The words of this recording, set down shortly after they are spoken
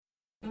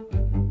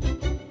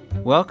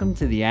Welcome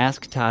to the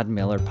Ask Todd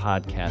Miller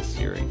podcast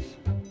series.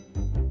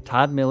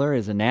 Todd Miller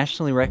is a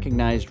nationally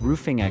recognized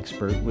roofing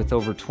expert with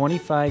over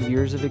 25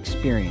 years of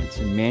experience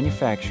in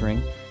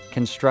manufacturing,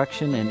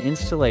 construction, and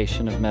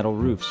installation of metal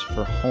roofs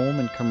for home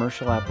and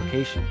commercial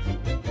applications.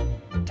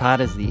 Todd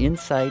has the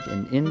insight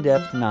and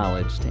in-depth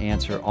knowledge to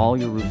answer all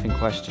your roofing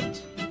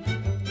questions.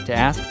 To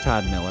ask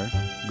Todd Miller,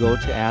 go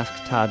to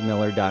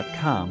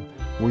asktoddmiller.com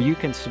where you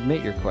can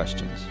submit your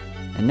questions.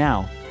 And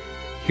now,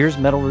 here's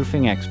metal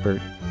roofing expert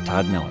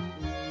Todd Miller.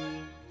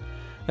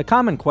 A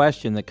common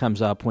question that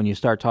comes up when you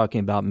start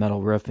talking about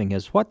metal roofing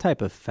is what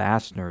type of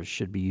fasteners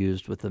should be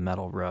used with the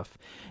metal roof.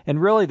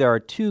 And really there are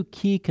two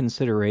key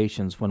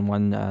considerations when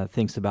one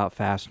thinks about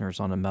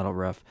fasteners on a metal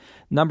roof.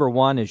 Number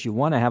one is you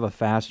want to have a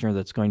fastener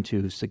that's going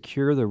to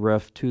secure the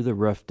roof to the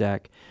roof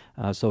deck,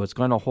 so it's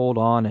going to hold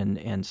on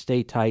and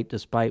stay tight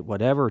despite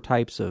whatever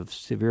types of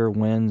severe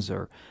winds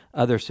or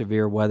other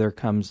severe weather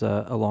comes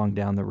along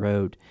down the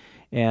road.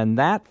 And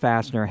that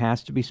fastener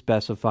has to be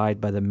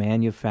specified by the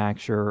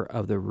manufacturer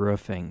of the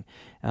roofing.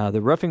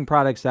 The roofing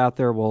products out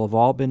there will have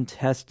all been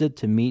tested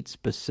to meet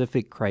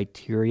specific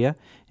criteria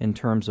in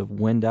terms of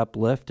wind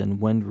uplift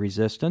and wind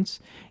resistance.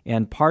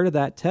 And part of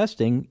that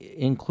testing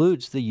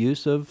includes the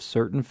use of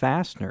certain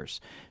fasteners.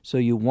 So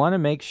you want to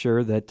make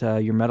sure that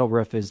your metal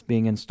roof is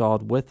being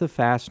installed with the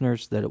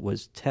fasteners that it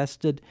was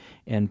tested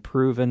and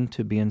proven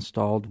to be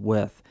installed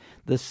with.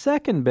 The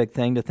second big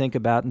thing to think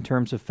about in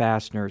terms of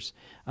fasteners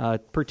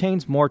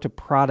pertains more to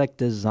product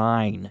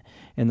design.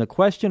 And the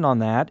question on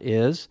that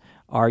is,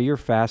 are your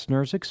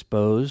fasteners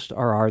exposed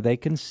or are they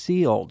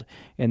concealed?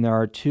 And there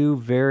are two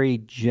very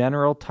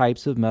general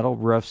types of metal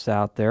roofs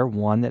out there,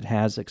 one that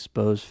has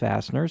exposed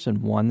fasteners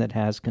and one that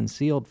has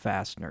concealed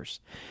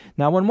fasteners.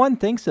 Now, when one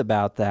thinks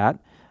about that,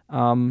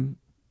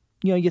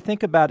 you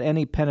think about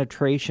any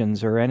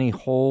penetrations or any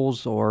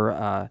holes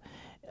or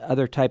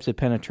other types of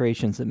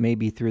penetrations that may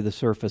be through the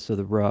surface of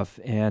the roof,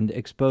 and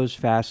exposed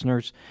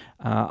fasteners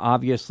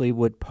obviously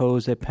would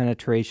pose a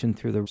penetration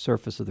through the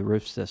surface of the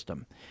roof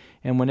system.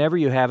 And whenever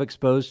you have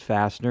exposed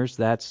fasteners,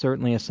 that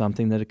certainly is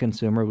something that a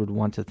consumer would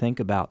want to think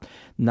about.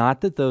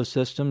 Not that those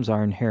systems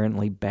are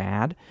inherently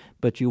bad,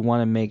 but you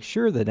want to make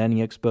sure that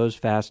any exposed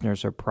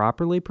fasteners are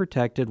properly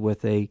protected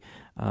with a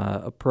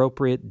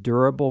appropriate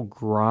durable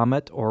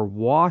grommet or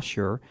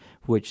washer,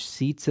 which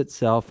seats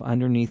itself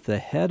underneath the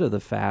head of the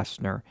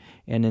fastener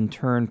and in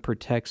turn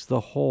protects the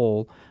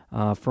hole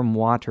from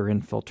water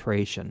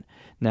infiltration.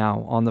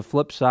 Now, on the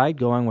flip side,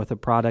 going with a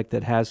product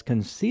that has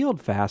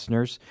concealed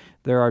fasteners,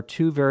 there are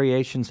two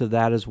variations of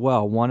that as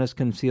well. One is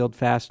concealed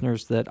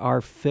fasteners that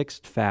are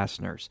fixed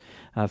fasteners,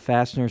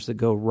 fasteners that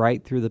go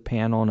right through the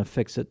panel and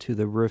affix it to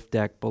the roof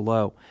deck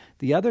below.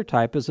 The other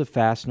type is a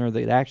fastener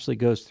that actually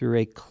goes through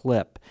a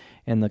clip,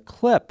 and the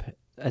clip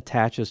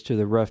attaches to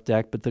the roof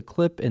deck, but the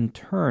clip in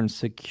turn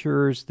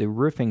secures the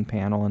roofing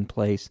panel in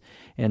place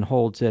and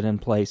holds it in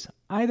place.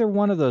 Either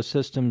one of those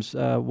systems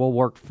will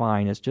work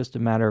fine. It's just a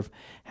matter of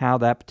how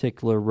that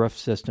particular roof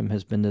system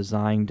has been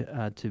designed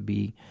to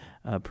be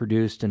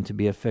produced and to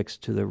be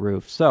affixed to the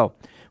roof. So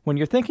when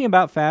you're thinking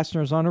about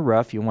fasteners on a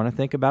roof, you want to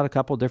think about a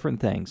couple different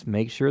things.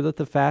 Make sure that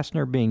the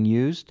fastener being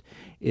used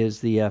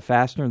is the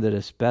fastener that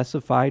is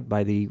specified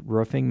by the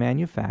roofing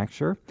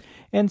manufacturer.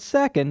 And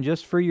second,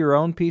 just for your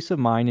own peace of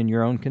mind and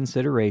your own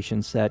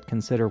consideration set,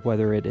 consider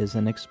whether it is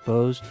an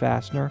exposed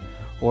fastener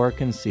or a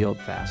concealed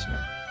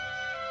fastener.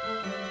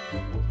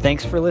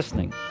 Thanks for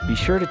listening. Be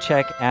sure to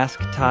check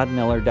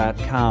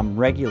AskToddMiller.com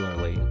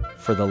regularly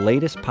for the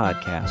latest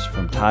podcasts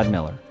from Todd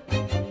Miller.